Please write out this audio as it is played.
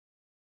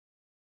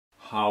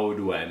How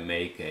do I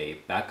make a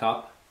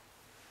backup?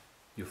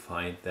 You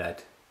find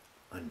that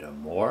under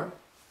More,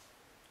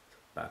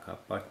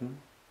 Backup button,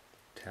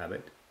 tap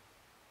it.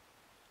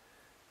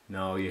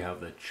 Now you have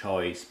the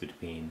choice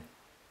between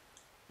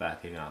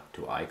backing up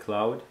to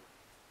iCloud,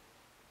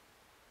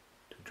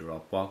 to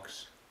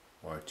Dropbox,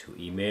 or to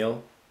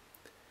email.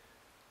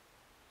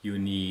 You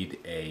need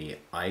a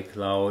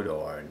iCloud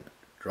or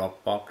a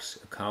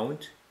Dropbox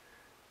account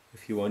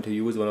if you want to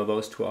use one of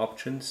those two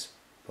options.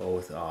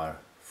 Both are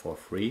for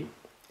free.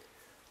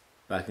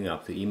 Backing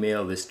up to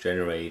email, this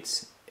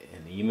generates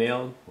an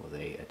email with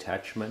an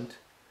attachment.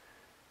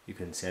 You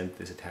can send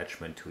this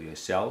attachment to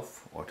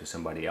yourself or to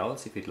somebody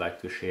else if you'd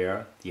like to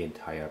share the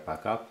entire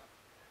backup.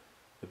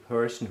 The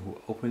person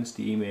who opens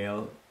the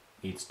email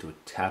needs to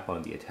tap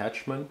on the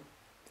attachment,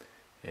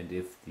 and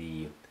if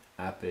the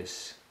app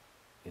is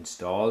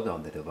installed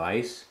on the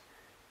device,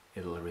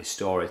 it'll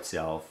restore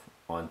itself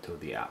onto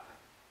the app.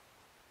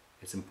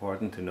 It's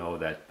important to know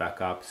that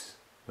backups,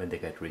 when they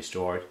get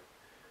restored,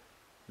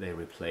 they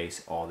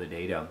replace all the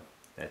data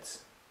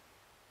that's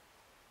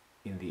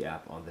in the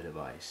app on the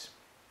device.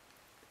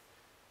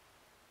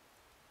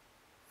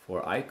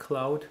 For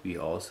iCloud, we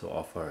also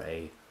offer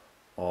a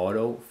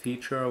auto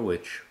feature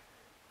which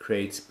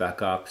creates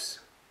backups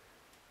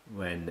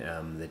when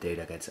the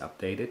data gets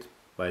updated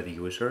by the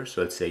user.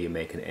 So let's say you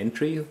make an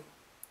entry,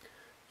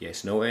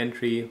 yes, no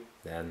entry,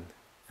 then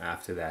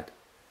after that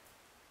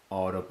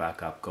auto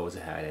backup goes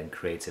ahead and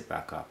creates a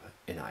backup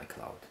in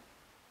iCloud.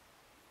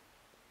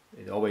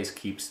 It always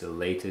keeps the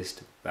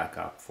latest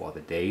backup for the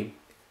day,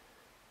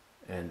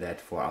 and that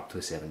for up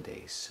to 7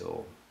 days.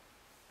 So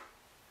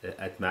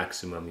at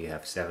maximum you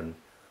have 7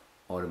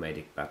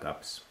 automatic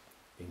backups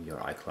in your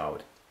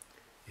iCloud.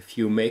 If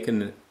you make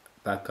a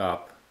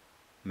backup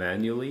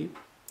manually,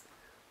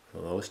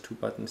 for those two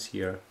buttons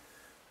here,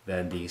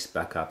 then these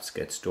backups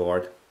get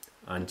stored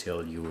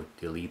until you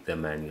delete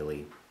them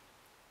manually.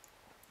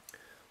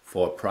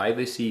 For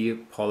privacy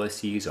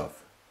policies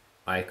of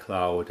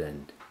iCloud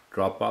and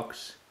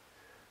Dropbox,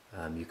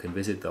 you can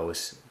visit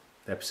those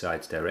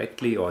websites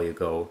directly, or you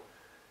go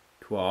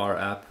to our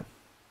app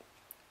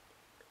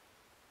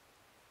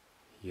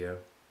here,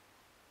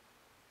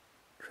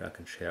 Track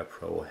and Share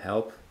Pro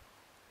Help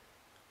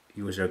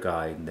User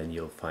Guide, and then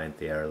you'll find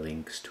there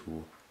links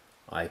to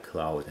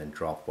iCloud and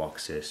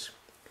Dropbox's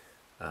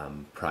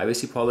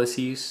privacy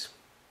policies.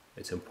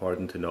 It's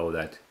important to know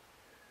that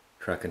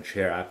Track and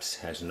Share apps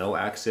has no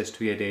access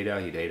to your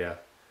data. Your data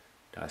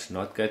does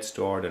not get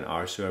stored on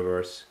our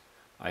servers.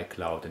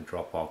 iCloud and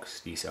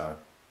Dropbox, these are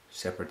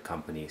separate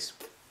companies.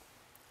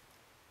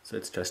 So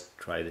let's just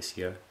try this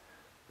here.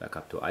 Back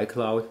up to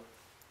iCloud.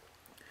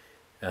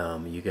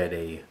 You get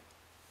a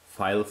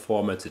file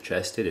format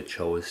suggested. It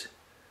shows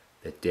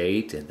the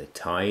date and the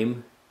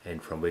time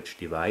and from which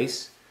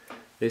device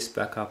this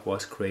backup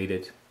was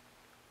created.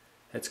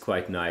 That's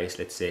quite nice.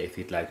 Let's say if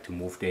you'd like to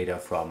move data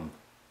from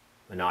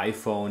an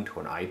iPhone to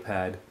an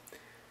iPad,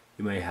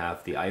 you may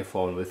have the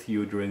iPhone with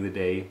you during the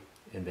day,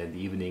 and then the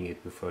evening you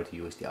prefer to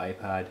use the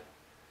iPad.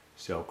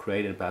 So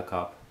create a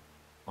backup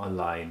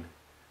online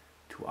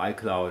to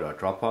iCloud or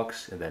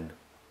Dropbox, and then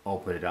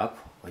open it up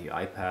on your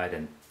iPad,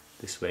 and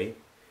this way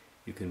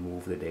you can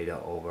move the data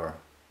over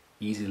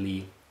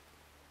easily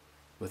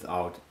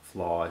without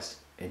flaws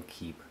and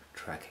keep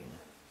tracking.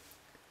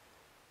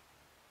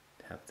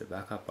 Tap the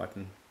backup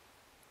button,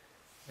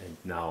 and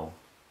now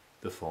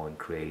the phone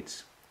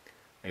creates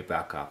a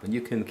backup, and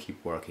you can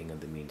keep working in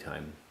the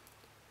meantime.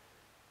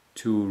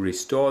 To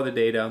restore the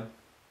data,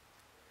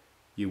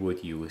 you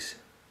would use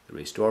the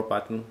restore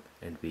button,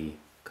 and we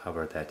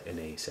cover that in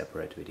a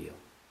separate video.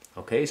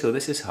 Okay, so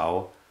this is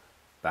how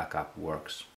backup works.